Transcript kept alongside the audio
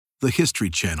the History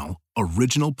Channel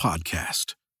original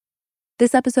podcast.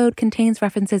 This episode contains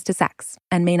references to sex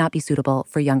and may not be suitable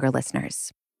for younger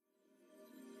listeners.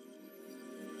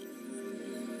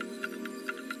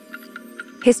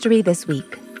 History This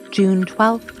Week, June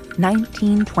 12th,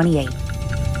 1928.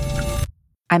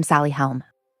 I'm Sally Helm.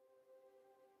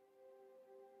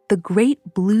 The great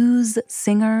blues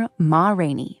singer Ma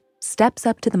Rainey steps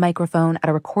up to the microphone at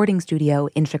a recording studio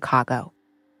in Chicago.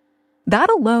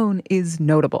 That alone is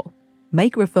notable.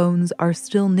 Microphones are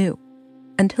still new.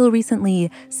 Until recently,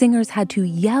 singers had to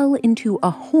yell into a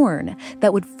horn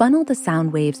that would funnel the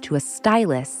sound waves to a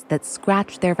stylus that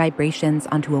scratched their vibrations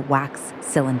onto a wax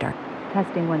cylinder.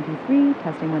 Testing 1, 2, 3,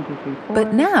 testing 1, 2, 3, 4.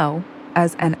 But now,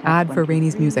 as an ad for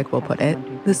Rainey's Music will put it,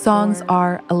 the songs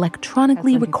are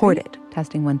electronically recorded.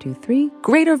 Testing 1, 2, 3.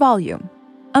 Greater volume.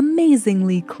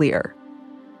 Amazingly clear.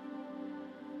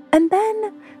 And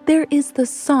then there is the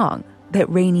song that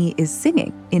Rainey is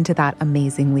singing into that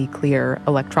amazingly clear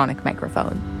electronic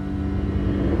microphone.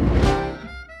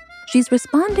 She's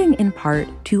responding in part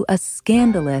to a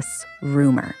scandalous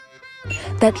rumor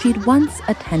that she'd once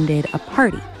attended a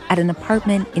party at an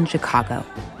apartment in Chicago.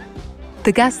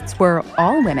 The guests were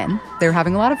all women, they were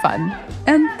having a lot of fun,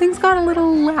 and things got a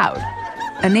little loud.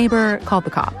 A neighbor called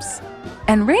the cops.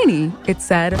 And Rainey, it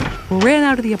said, ran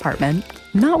out of the apartment,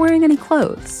 not wearing any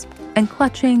clothes, and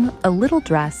clutching a little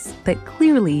dress that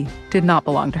clearly did not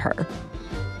belong to her.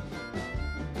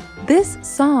 This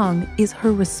song is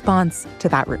her response to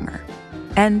that rumor.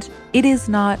 And it is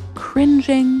not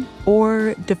cringing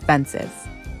or defensive.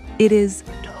 It is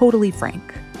totally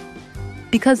frank.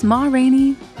 Because Ma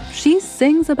Rainey, she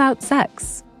sings about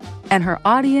sex. And her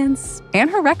audience and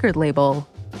her record label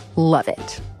love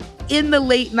it. In the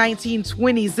late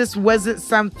 1920s, this wasn't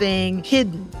something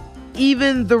hidden.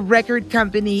 Even the record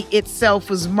company itself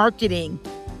was marketing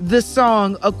the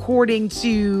song according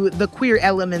to the queer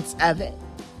elements of it.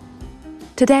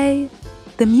 Today,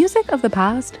 the music of the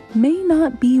past may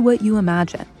not be what you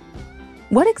imagine.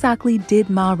 What exactly did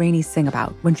Ma Rainey sing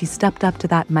about when she stepped up to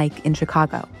that mic in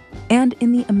Chicago? And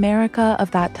in the America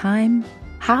of that time,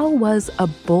 how was a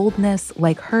boldness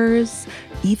like hers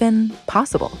even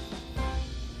possible?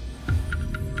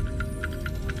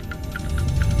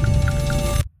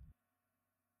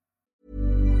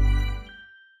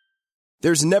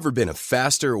 There's never been a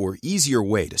faster or easier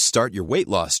way to start your weight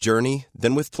loss journey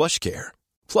than with PlushCare.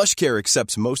 PlushCare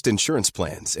accepts most insurance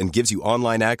plans and gives you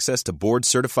online access to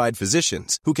board-certified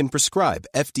physicians who can prescribe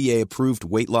FDA-approved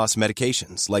weight loss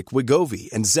medications like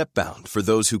Wegovy and Zepbound for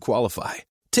those who qualify.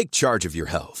 Take charge of your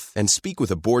health and speak with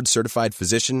a board-certified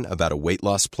physician about a weight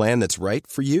loss plan that's right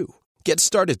for you. Get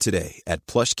started today at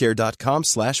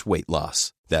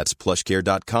plushcare.com/weight-loss. That's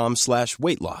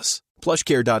plushcare.com/weight-loss.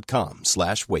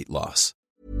 plushcare.com/weight-loss.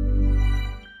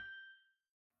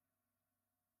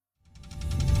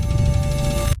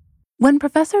 When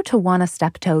Professor Tawana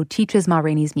Steptoe teaches Ma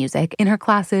Rainey's music in her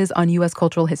classes on U.S.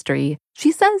 cultural history,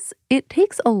 she says it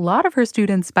takes a lot of her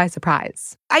students by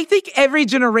surprise. I think every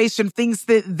generation thinks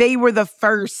that they were the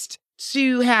first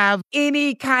to have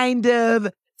any kind of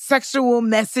sexual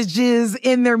messages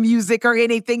in their music or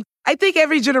anything. I think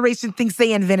every generation thinks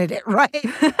they invented it, right?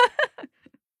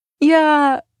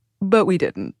 Yeah, but we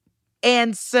didn't.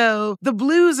 And so the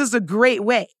blues is a great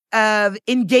way of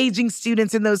engaging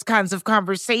students in those kinds of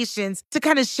conversations to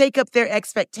kind of shake up their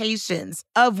expectations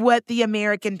of what the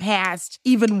American past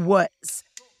even was.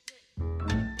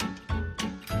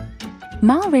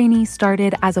 Ma Rainey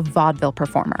started as a vaudeville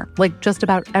performer, like just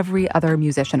about every other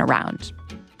musician around.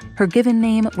 Her given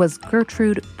name was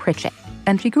Gertrude Pritchett,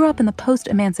 and she grew up in the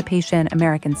post-emancipation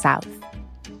American South.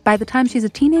 By the time she's a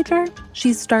teenager,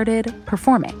 she's started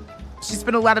performing. She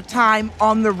spent a lot of time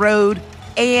on the road,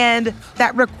 and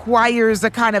that requires a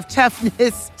kind of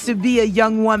toughness to be a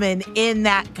young woman in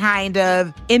that kind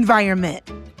of environment.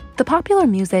 The popular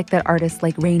music that artists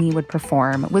like Rainey would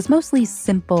perform was mostly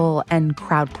simple and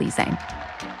crowd-pleasing.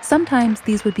 Sometimes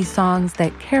these would be songs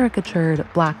that caricatured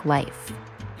Black life.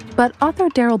 But author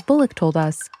Daryl Bullock told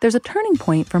us there's a turning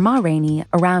point for Ma Rainey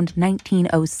around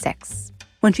 1906.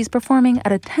 When she's performing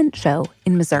at a tent show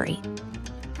in Missouri.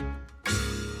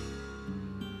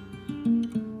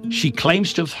 She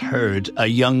claims to have heard a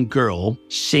young girl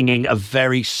singing a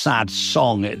very sad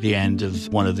song at the end of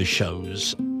one of the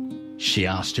shows. She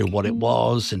asked her what it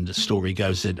was, and the story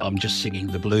goes that I'm just singing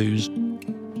the blues.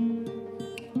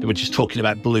 They were just talking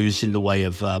about blues in the way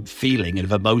of feeling and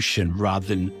of emotion rather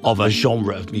than of a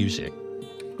genre of music.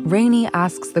 Rainey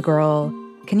asks the girl,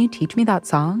 "Can you teach me that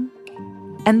song?"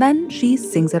 And then she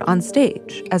sings it on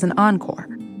stage as an encore.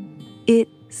 It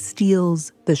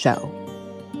steals the show.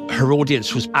 Her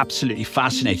audience was absolutely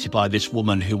fascinated by this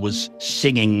woman who was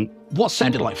singing what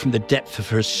sounded like from the depth of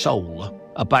her soul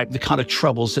about the kind of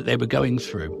troubles that they were going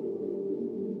through.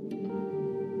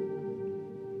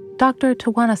 Dr.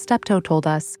 Tawana Steptoe told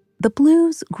us the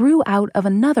blues grew out of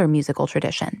another musical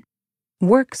tradition,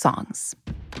 work songs.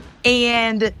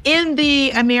 And in the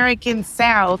American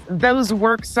South, those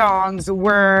work songs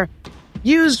were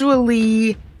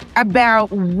usually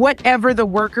about whatever the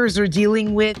workers are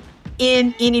dealing with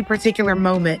in any particular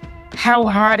moment. How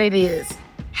hot it is,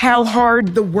 how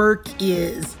hard the work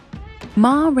is.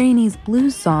 Ma Rainey's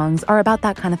blues songs are about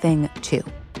that kind of thing, too.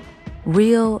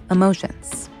 Real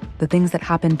emotions, the things that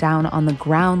happen down on the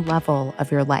ground level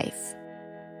of your life.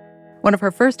 One of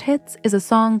her first hits is a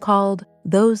song called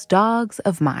Those Dogs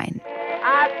of Mine.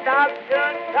 I stopped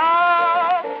to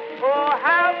talk, oh,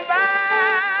 how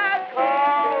my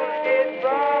cold it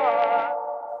brought.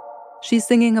 She's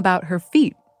singing about her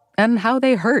feet and how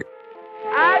they hurt.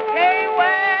 I can't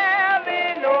wear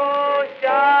me no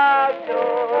sharp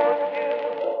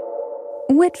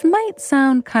shoes. Which might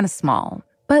sound kind of small,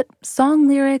 but song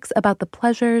lyrics about the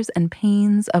pleasures and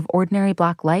pains of ordinary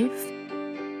Black life,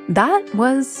 that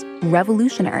was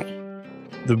revolutionary.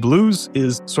 The blues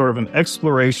is sort of an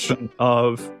exploration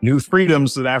of new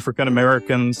freedoms that African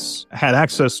Americans had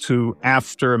access to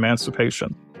after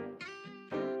emancipation.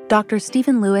 Dr.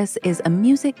 Stephen Lewis is a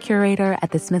music curator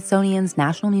at the Smithsonian's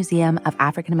National Museum of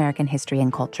African American History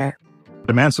and Culture.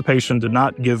 Emancipation did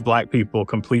not give Black people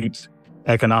complete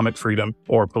economic freedom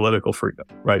or political freedom,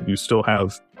 right? You still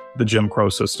have the Jim Crow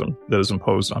system that is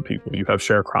imposed on people. You have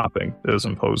sharecropping that is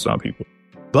imposed on people.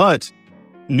 But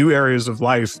new areas of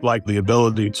life, like the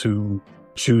ability to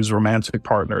choose romantic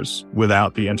partners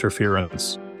without the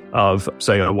interference of,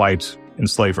 say, a white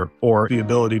enslaver, or the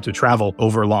ability to travel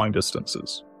over long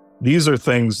distances. These are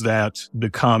things that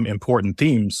become important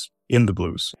themes in the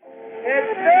blues.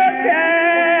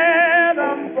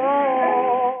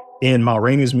 In Ma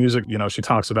Rainey's music, she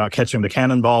talks about catching the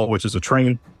cannonball, which is a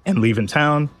train, and leaving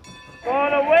town.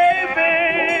 Gone away,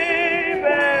 baby,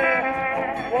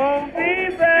 won't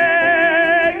be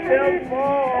back till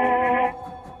fall.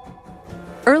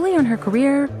 Early in her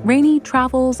career, Rainey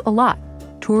travels a lot,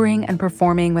 touring and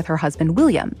performing with her husband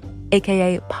William,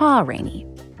 aka Pa Rainey.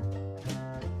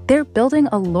 They're building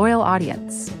a loyal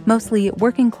audience, mostly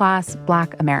working-class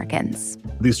Black Americans.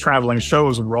 These traveling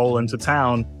shows roll into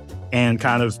town and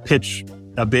kind of pitch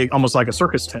a big, almost like a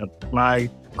circus tent. My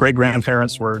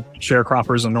great-grandparents were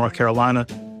sharecroppers in North Carolina.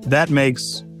 That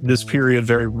makes this period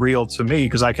very real to me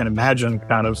because I can imagine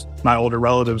kind of my older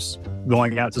relatives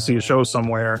going out to see a show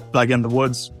somewhere, like in the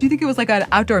woods. Do you think it was like an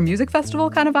outdoor music festival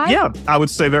kind of vibe? Yeah, I would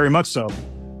say very much so.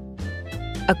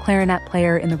 A clarinet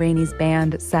player in the Rainey's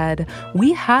band said,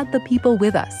 "We had the people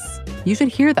with us. You should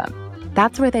hear them."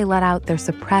 That's where they let out their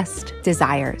suppressed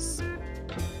desires.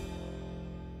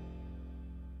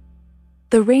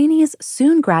 The Raineys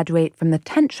soon graduate from the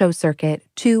tent show circuit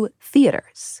to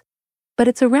theaters. But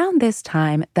it's around this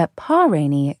time that Pa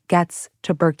Rainey gets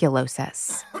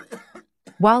tuberculosis.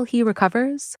 While he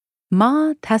recovers,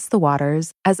 Ma tests the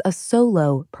waters as a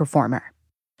solo performer.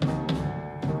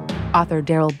 Author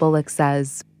Daryl Bullock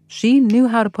says she knew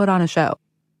how to put on a show.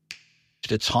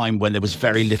 At a time when there was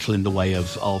very little in the way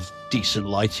of decent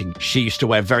lighting, she used to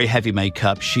wear very heavy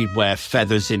makeup. She'd wear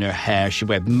feathers in her hair. She'd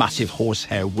wear massive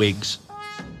horsehair wigs,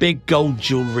 big gold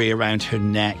jewelry around her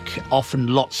neck, often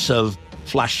lots of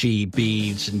flashy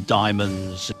beads and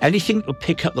diamonds, anything that would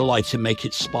pick up the light and make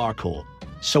it sparkle.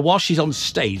 So while she's on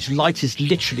stage, light is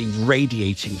literally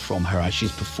radiating from her as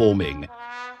she's performing.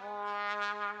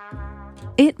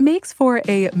 It makes for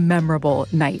a memorable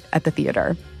night at the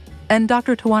theater. And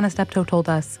Dr. Tawana Steptoe told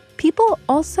us people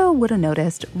also would have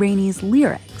noticed Rainey's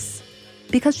lyrics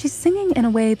because she's singing in a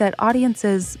way that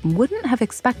audiences wouldn't have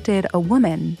expected a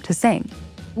woman to sing.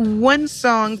 One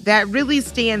song that really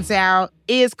stands out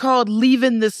is called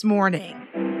Leaving This Morning.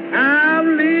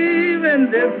 I'm leaving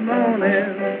this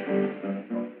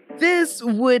morning. This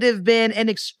would have been an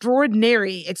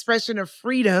extraordinary expression of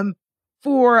freedom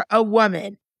for a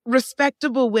woman.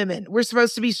 Respectable women were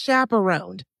supposed to be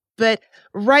chaperoned. But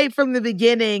right from the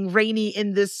beginning, Rainey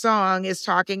in this song is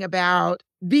talking about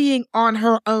being on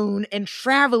her own and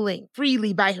traveling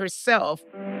freely by herself.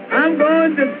 I'm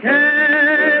going to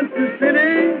Kansas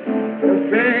City to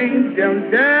bring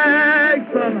Jim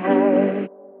Jackson home.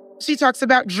 She talks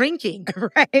about drinking,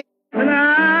 right? When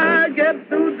I get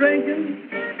through drinking,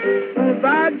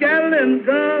 by gallon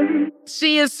gum.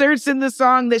 She asserts in the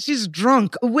song that she's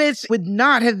drunk, which would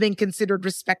not have been considered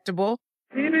respectable.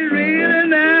 See me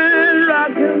reeling and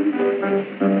rocking,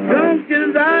 drunk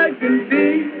as I can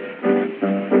be.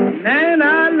 Man,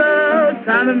 I love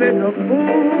trying to make a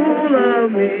fool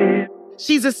of me.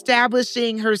 She's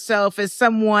establishing herself as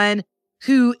someone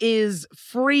who is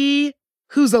free,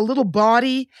 who's a little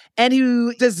bawdy, and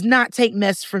who does not take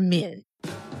mess from men.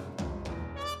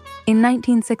 In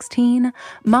 1916,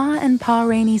 Ma and Pa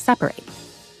Rainey separate.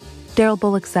 Daryl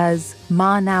Bullock says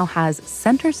Ma now has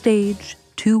center stage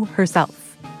to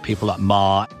herself. People like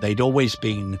Ma, they'd always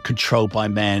been controlled by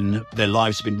men. Their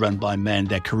lives have been run by men.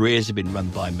 Their careers have been run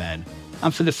by men.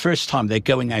 And for the first time, they're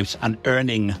going out and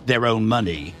earning their own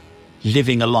money,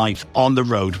 living a life on the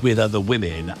road with other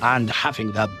women and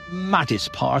having the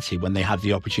maddest party when they had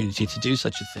the opportunity to do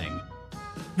such a thing.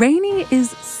 Rainey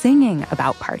is singing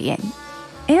about partying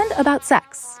and about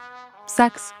sex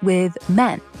with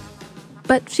men.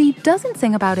 But she doesn't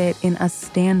sing about it in a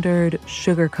standard,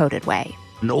 sugar-coated way.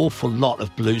 An awful lot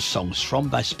of blues songs from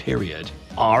this period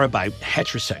are about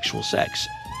heterosexual sex.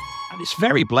 And it's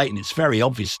very blatant, it's very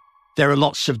obvious. There are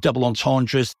lots of double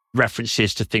entendres,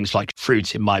 references to things like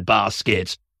fruit in my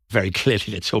basket. Very clearly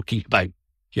they're talking about,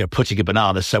 putting a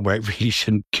banana somewhere it really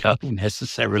shouldn't go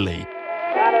necessarily.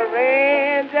 Got a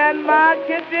range in my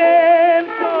kitchen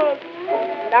cook,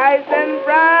 nice and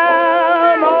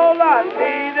brown. All I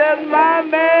need is my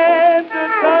man to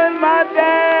turn my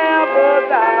damn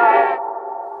down.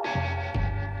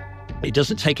 It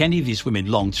doesn't take any of these women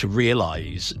long to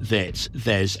realize that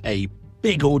there's a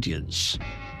big audience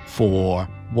for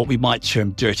what we might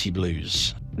term dirty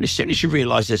blues. And as soon as you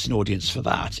realize there's an audience for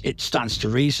that, it stands to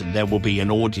reason there will be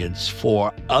an audience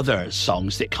for other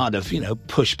songs that kind of,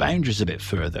 push boundaries a bit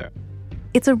further.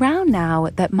 It's around now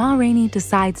that Ma Rainey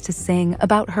decides to sing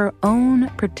about her own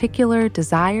particular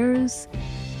desires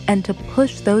and to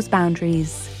push those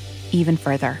boundaries even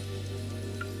further.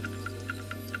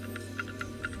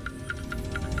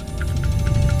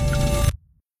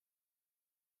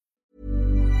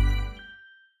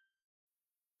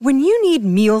 When you need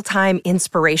mealtime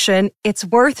inspiration, it's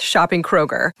worth shopping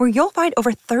Kroger, where you'll find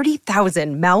over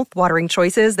 30,000 mouth-watering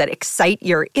choices that excite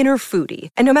your inner foodie.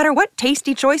 And no matter what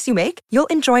tasty choice you make, you'll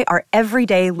enjoy our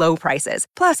everyday low prices,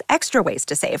 plus extra ways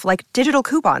to save, like digital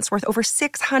coupons worth over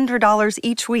 $600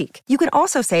 each week. You can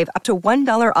also save up to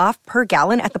 $1 off per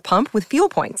gallon at the pump with fuel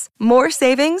points. More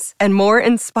savings and more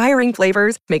inspiring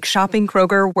flavors make shopping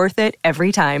Kroger worth it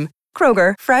every time.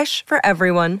 Kroger, fresh for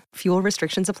everyone. Fuel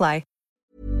restrictions apply.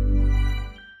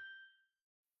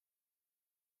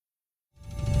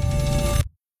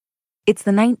 It's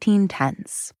the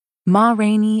 1910s. Ma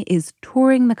Rainey is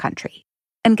touring the country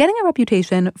and getting a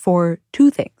reputation for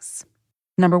two things.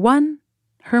 Number one,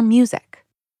 her music.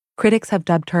 Critics have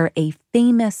dubbed her a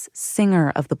famous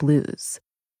singer of the blues.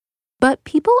 But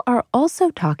people are also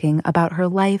talking about her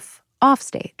life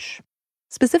offstage,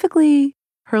 specifically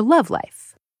her love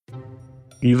life.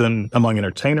 Even among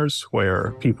entertainers,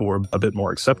 where people were a bit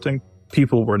more accepting,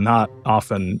 people were not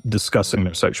often discussing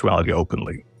their sexuality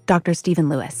openly. Dr. Stephen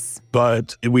Lewis.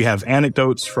 But we have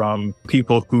anecdotes from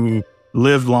people who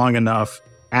lived long enough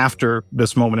after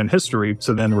this moment in history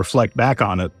to then reflect back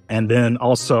on it and then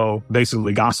also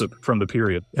basically gossip from the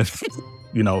period.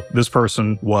 This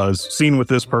person was seen with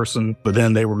this person, but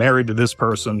then they were married to this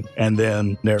person, and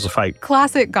then there's a fight.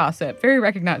 Classic gossip. Very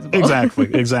recognizable.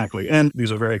 Exactly. And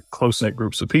these are very close-knit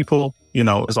groups of people.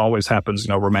 As always happens,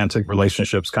 romantic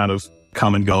relationships kind of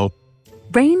come and go.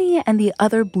 Rainey and the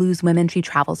other blues women she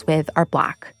travels with are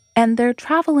Black, and they're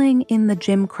traveling in the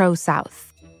Jim Crow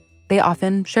South. They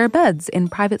often share beds in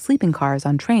private sleeping cars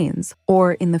on trains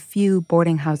or in the few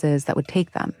boarding houses that would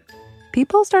take them.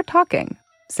 People start talking,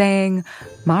 saying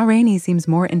Ma Rainey seems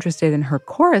more interested in her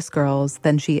chorus girls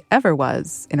than she ever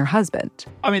was in her husband.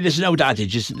 I mean, there's an old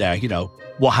adage, isn't there?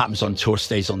 What happens on tour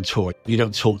stays on tour. You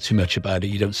don't talk too much about it.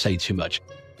 You don't say too much.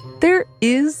 There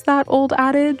is that old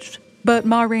adage, but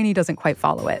Ma Rainey doesn't quite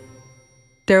follow it.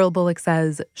 Daryl Bullock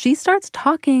says she starts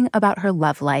talking about her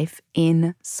love life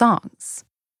in songs.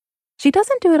 She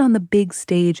doesn't do it on the big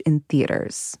stage in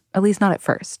theaters, at least not at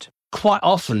first. Quite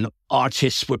often,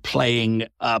 artists were playing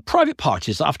private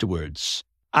parties afterwards,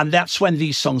 and that's when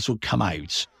these songs would come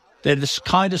out. They're the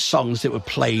kind of songs that were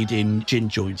played in gin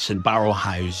joints and barrel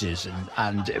houses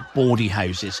and bawdy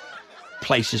houses,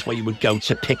 places where you would go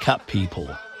to pick up people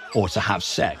or to have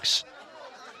sex.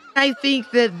 I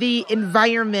think that the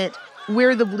environment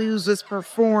where the blues was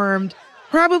performed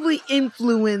probably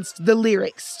influenced the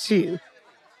lyrics, too.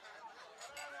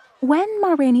 When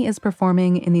Ma Rainey is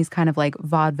performing in these kind of like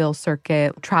vaudeville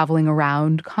circuit, traveling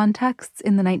around contexts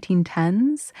in the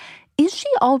 1910s, is she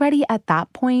already at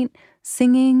that point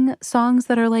singing songs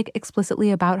that are like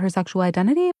explicitly about her sexual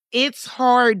identity? It's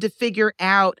hard to figure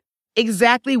out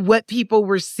exactly what people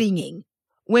were singing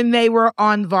when they were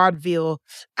on vaudeville.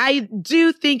 I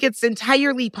do think it's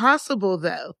entirely possible,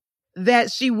 though, that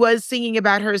she was singing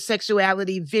about her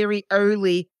sexuality very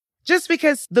early, just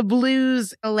because the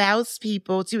blues allows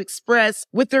people to express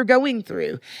what they're going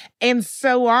through. And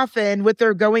so often what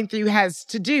they're going through has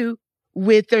to do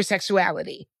with their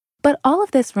sexuality. But all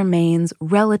of this remains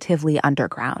relatively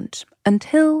underground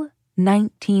until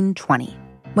 1920,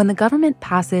 when the government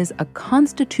passes a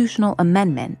constitutional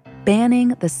amendment banning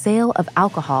the sale of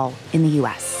alcohol in the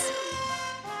U.S.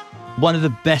 One of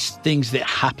the best things that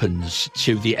happens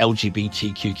to the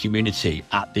LGBTQ community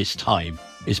at this time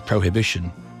is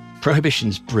prohibition.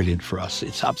 Prohibition's brilliant for us.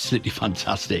 It's absolutely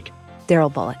fantastic.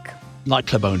 Daryl Bullock.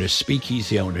 Nightclub owners,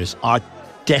 speakeasy owners are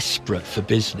desperate for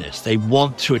business. They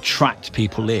want to attract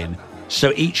people in.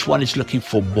 So each one is looking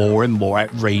for more and more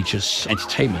outrageous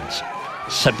entertainment,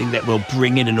 something that will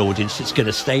bring in an audience that's going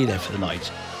to stay there for the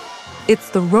night.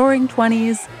 It's the Roaring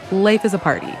 20s. Life is a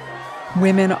party.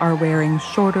 Women are wearing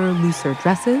shorter, looser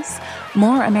dresses.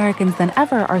 More Americans than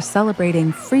ever are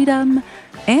celebrating freedom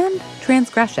and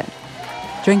transgression.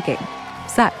 Drinking,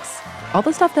 sex, all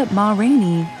the stuff that Ma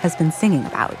Rainey has been singing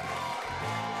about.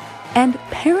 And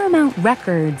Paramount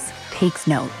Records takes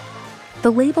note.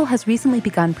 The label has recently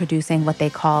begun producing what they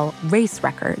call race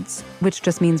records, which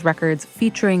just means records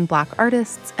featuring Black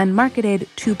artists and marketed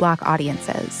to Black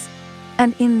audiences.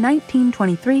 And in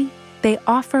 1923, they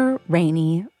offer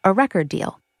Rainey a record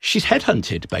deal. She's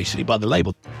headhunted, basically, by the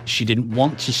label. She didn't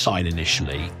want to sign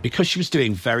initially because she was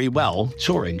doing very well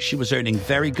touring. She was earning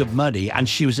very good money, and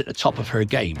she was at the top of her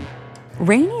game.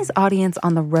 Rainey's audience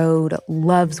on the road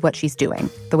loves what she's doing,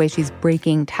 the way she's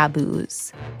breaking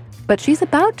taboos. But she's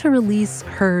about to release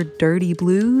her dirty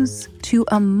blues to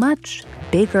a much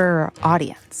bigger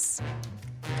audience.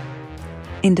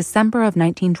 In December of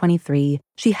 1923,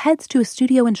 she heads to a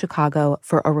studio in Chicago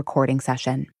for a recording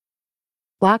session.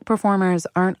 Black performers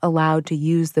aren't allowed to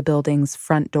use the building's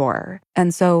front door.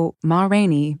 And so Ma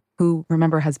Rainey, who,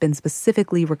 remember, has been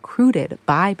specifically recruited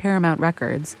by Paramount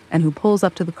Records and who pulls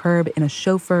up to the curb in a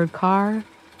chauffeured car,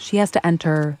 she has to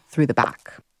enter through the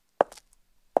back.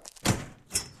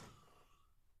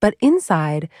 But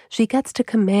inside, she gets to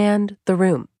command the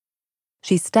room.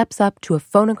 She steps up to a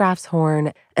phonograph's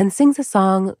horn and sings a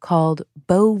song called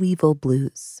Boll Weevil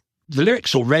Blues. The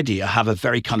lyrics already have a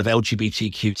very kind of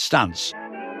LGBTQ stance.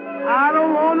 I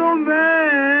don't want no man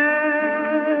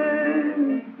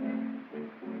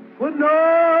with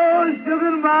no sugar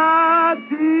in my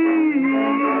tea.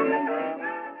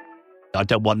 I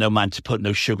don't want no man to put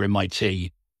no sugar in my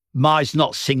tea. Ma's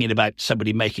not singing about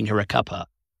somebody making her a cuppa.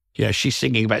 Yeah, she's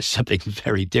singing about something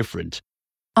very different.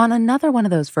 On another one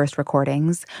of those first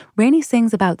recordings, Rainey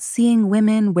sings about seeing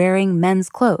women wearing men's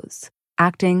clothes,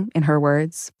 acting, in her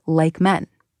words, like men.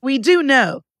 We do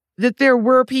know that there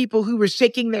were people who were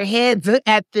shaking their heads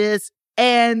at this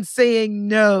and saying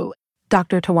no.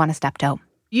 Dr. Tawana Steptoe.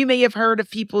 You may have heard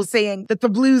of people saying that the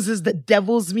blues is the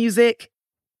devil's music.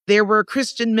 There were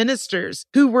Christian ministers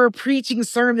who were preaching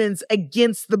sermons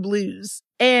against the blues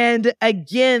and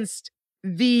against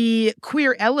the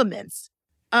queer elements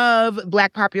of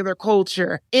Black popular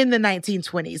culture in the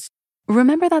 1920s.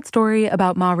 Remember that story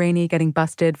about Ma Rainey getting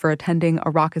busted for attending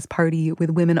a raucous party with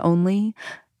women only?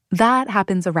 That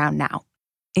happens around now,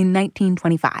 in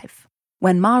 1925,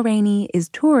 when Ma Rainey is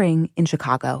touring in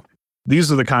Chicago. These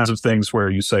are the kinds of things where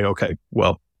you say, okay,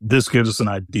 well, this gives us an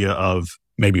idea of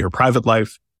maybe her private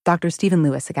life. Dr. Stephen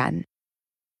Lewis again.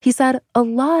 He said a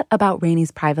lot about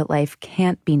Rainey's private life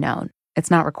can't be known.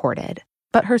 It's not recorded.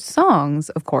 But her songs,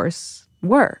 of course,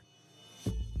 were.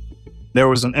 There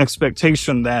was an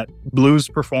expectation that blues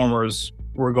performers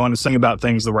were going to sing about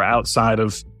things that were outside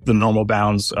of the normal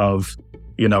bounds of,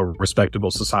 respectable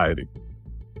society.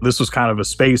 This was kind of a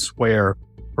space where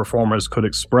performers could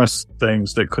express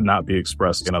things that could not be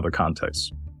expressed in other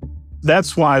contexts.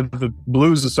 That's why the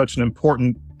blues is such an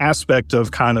important aspect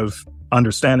of kind of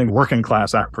understanding working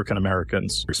class African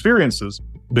Americans' experiences,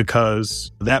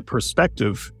 because that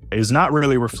perspective is not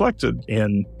really reflected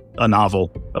in a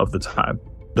novel of the time.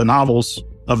 The novels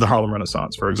of the Harlem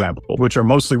Renaissance, for example, which are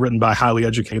mostly written by highly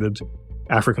educated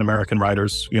African American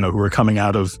writers, who are coming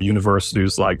out of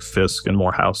universities like Fisk and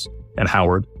Morehouse and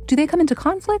Howard. Do they come into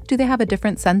conflict? Do they have a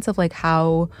different sense of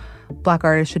how Black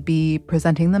artists should be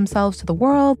presenting themselves to the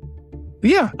world?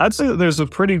 Yeah, I'd say that there's a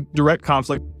pretty direct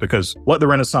conflict, because what the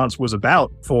Renaissance was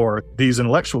about for these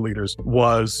intellectual leaders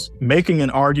was making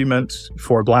an argument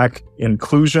for Black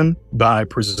inclusion by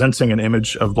presenting an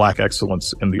image of Black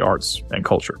excellence in the arts and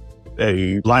culture.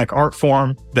 A Black art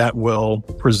form that will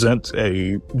present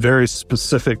a very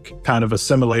specific kind of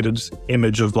assimilated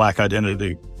image of Black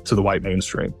identity to the white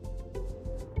mainstream.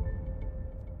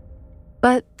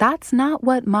 But that's not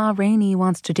what Ma Rainey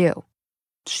wants to do.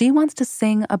 She wants to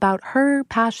sing about her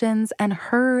passions and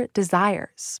her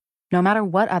desires, no matter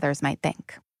what others might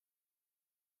think.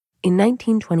 In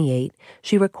 1928,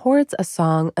 she records a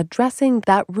song addressing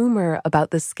that rumor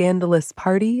about the scandalous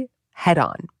party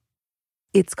head-on.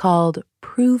 It's called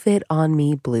Prove It On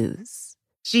Me Blues.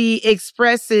 She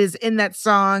expresses in that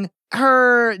song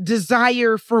her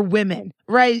desire for women,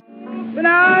 right? Went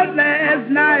out last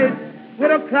night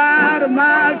with a crowd of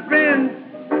my friends.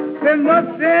 Been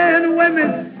watching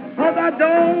women, 'cause I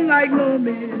don't like no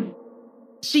men.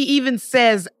 She even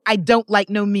says, I don't like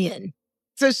no men.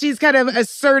 So she's kind of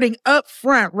asserting up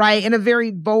front, right, in a very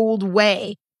bold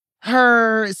way,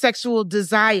 her sexual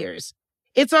desires.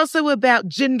 It's also about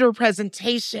gender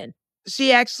presentation.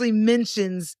 She actually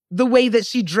mentions the way that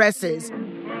she dresses.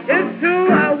 It's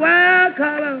true, I wear a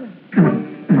collar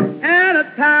and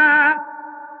a tie.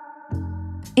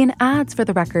 In ads for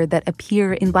the record that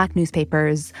appear in Black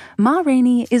newspapers, Ma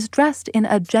Rainey is dressed in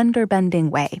a gender-bending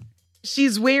way.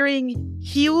 She's wearing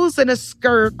heels and a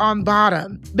skirt on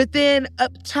bottom, but then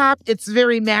up top, it's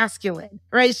very masculine,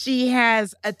 right? She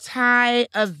has a tie,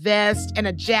 a vest, and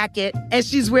a jacket, and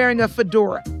she's wearing a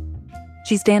fedora.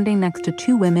 She's standing next to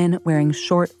two women wearing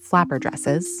short flapper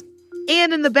dresses.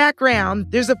 And in the background,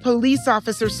 there's a police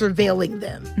officer surveilling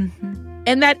them. Mm-hmm.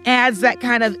 And that adds that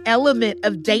kind of element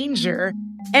of danger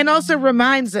and also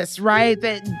reminds us, right,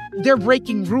 that they're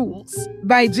breaking rules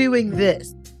by doing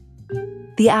this.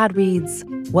 The ad reads,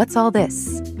 "What's all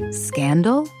this?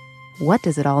 Scandal? What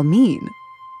does it all mean?"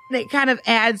 And it kind of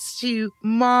adds to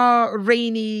Ma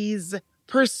Rainey's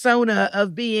persona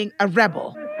of being a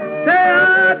rebel. Say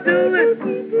I do it,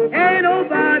 ain't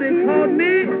nobody caught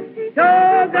me.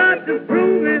 Sure got to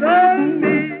prove it on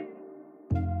me.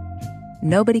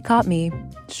 Nobody caught me,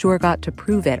 sure got to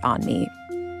prove it on me.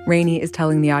 Rainey is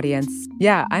telling the audience,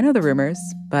 yeah, I know the rumors,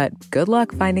 but good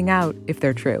luck finding out if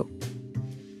they're true.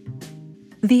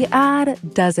 The ad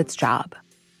does its job.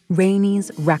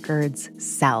 Rainey's records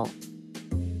sell.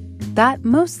 That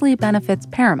mostly benefits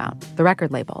Paramount, the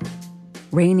record label.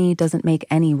 Rainey doesn't make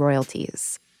any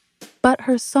royalties. But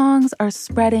her songs are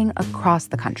spreading across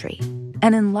the country.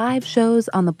 And in live shows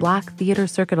on the Black theater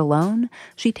circuit alone,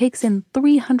 she takes in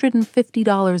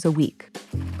 $350 a week,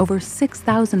 over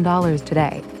 $6,000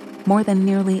 today, more than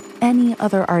nearly any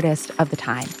other artist of the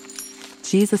time.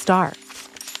 She's a star.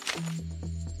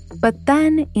 But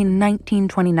then in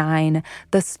 1929,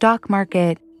 the stock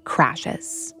market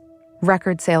crashes.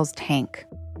 Record sales tank.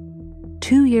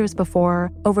 2 years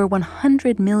before, over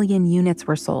 100 million units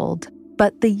were sold.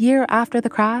 But the year after the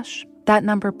crash, that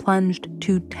number plunged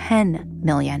to 10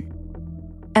 million.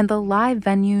 And the live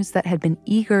venues that had been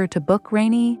eager to book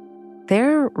Rainey,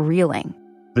 they're reeling.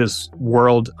 This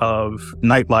world of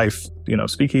nightlife,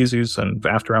 speakeasies and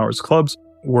after-hours clubs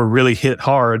were really hit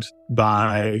hard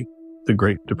by the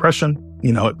Great Depression,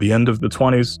 at the end of the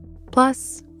 20s.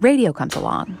 Plus, radio comes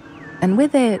along, and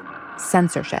with it,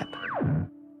 censorship.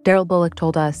 Daryl Bullock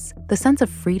told us the sense of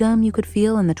freedom you could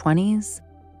feel in the 20s,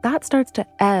 that starts to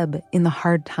ebb in the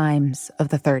hard times of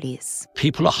the 30s.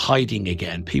 People are hiding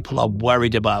again. People are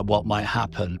worried about what might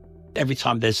happen. Every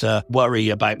time there's a worry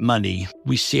about money,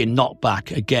 we see a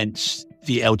knockback against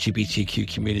the LGBTQ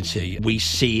community. We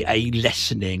see a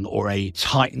lessening or a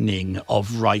tightening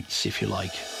of rights, if you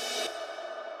like.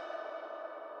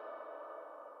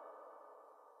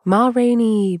 Ma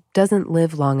Rainey doesn't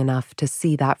live long enough to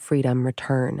see that freedom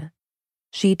return.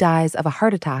 She dies of a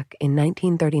heart attack in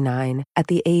 1939 at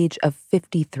the age of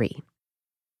 53.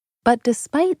 But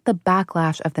despite the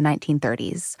backlash of the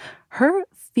 1930s, her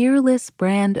fearless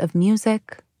brand of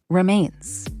music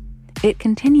remains. It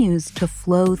continues to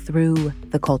flow through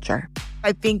the culture.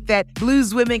 I think that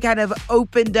blues women kind of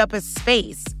opened up a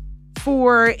space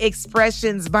for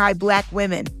expressions by Black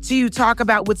women to talk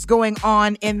about what's going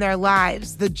on in their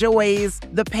lives, the joys,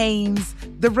 the pains,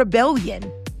 the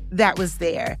rebellion that was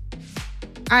there.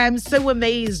 I am so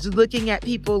amazed looking at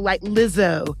people like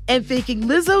Lizzo and thinking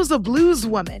Lizzo's a blues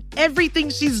woman. Everything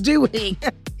she's doing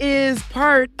is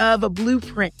part of a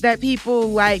blueprint that people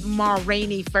like Ma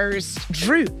Rainey first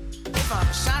drew. If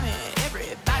I'm shining,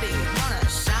 everybody gonna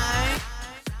shine.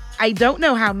 I don't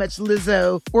know how much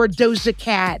Lizzo or Doja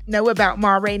Cat know about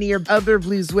Ma Rainey or other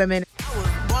blues women. I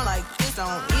was born like this,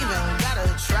 don't even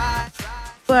gotta try.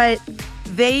 But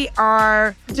they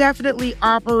are definitely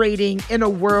operating in a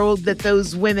world that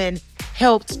those women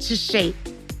helped to shape.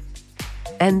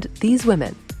 And these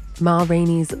women, Ma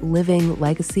Rainey's living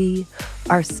legacy,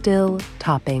 are still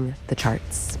topping the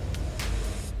charts.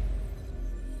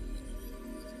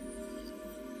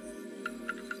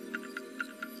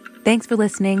 Thanks for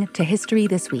listening to History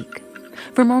This Week.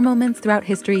 For more moments throughout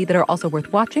history that are also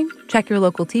worth watching, check your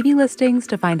local TV listings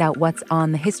to find out what's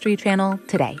on the History Channel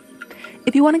today.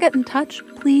 If you want to get in touch,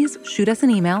 please shoot us an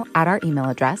email at our email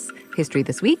address,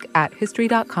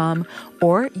 historythisweek@history.com,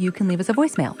 or you can leave us a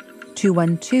voicemail,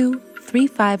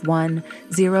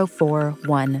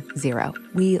 212-351-0410.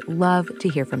 We love to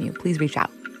hear from you. Please reach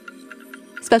out.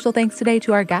 Special thanks today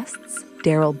to our guests,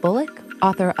 Daryl Bullock,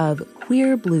 author of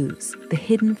Queer Blues, The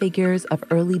Hidden Figures of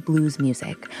Early Blues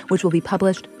Music, which will be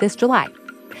published this July.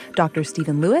 Dr.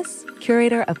 Stephen Lewis,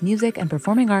 curator of music and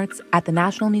performing arts at the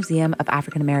National Museum of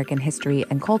African American History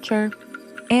and Culture,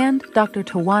 and Dr.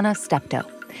 Tawana Steptoe,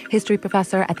 history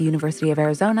professor at the University of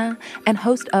Arizona and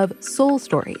host of Soul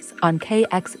Stories on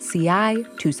KXCI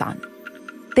Tucson.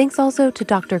 Thanks also to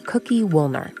Dr. Cookie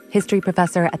Woolner, history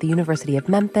professor at the University of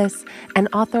Memphis and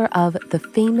author of The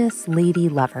Famous Lady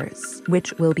Lovers,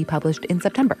 which will be published in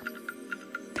September.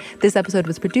 This episode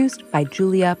was produced by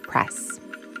Julia Press.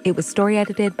 It was story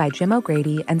edited by Jim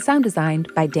O'Grady and sound designed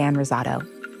by Dan Rosado.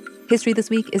 History This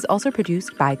Week is also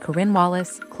produced by Corinne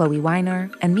Wallace, Chloe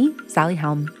Weiner, and me, Sally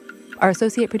Helm. Our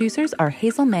associate producers are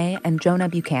Hazel May and Jonah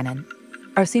Buchanan.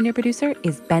 Our senior producer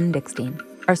is Ben Dickstein.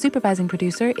 Our supervising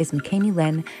producer is McKamey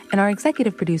Lynn, and our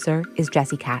executive producer is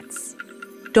Jesse Katz.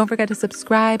 Don't forget to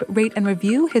subscribe, rate, and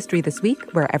review History This Week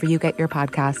wherever you get your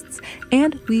podcasts,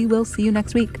 and we will see you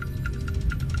next week.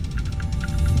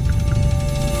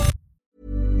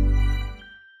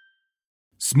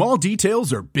 Small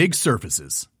details are big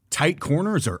surfaces. Tight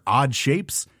corners are odd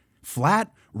shapes.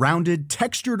 Flat, rounded,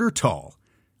 textured, or tall.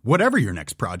 Whatever your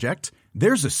next project,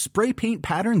 there's a spray paint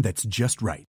pattern that's just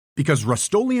right. Because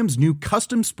Rust-Oleum's new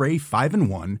Custom Spray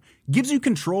 5-in-1 gives you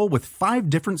control with 5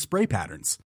 different spray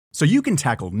patterns. So you can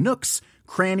tackle nooks,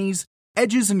 crannies,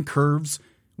 edges, and curves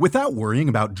without worrying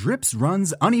about drips,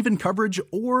 runs, uneven coverage,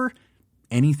 or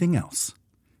anything else.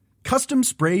 Custom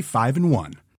Spray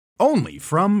 5-in-1. Only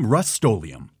from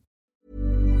Rust-Oleum.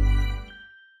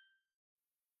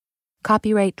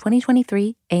 Copyright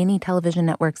 2023 A&E Television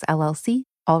Networks, LLC.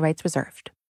 All rights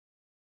reserved.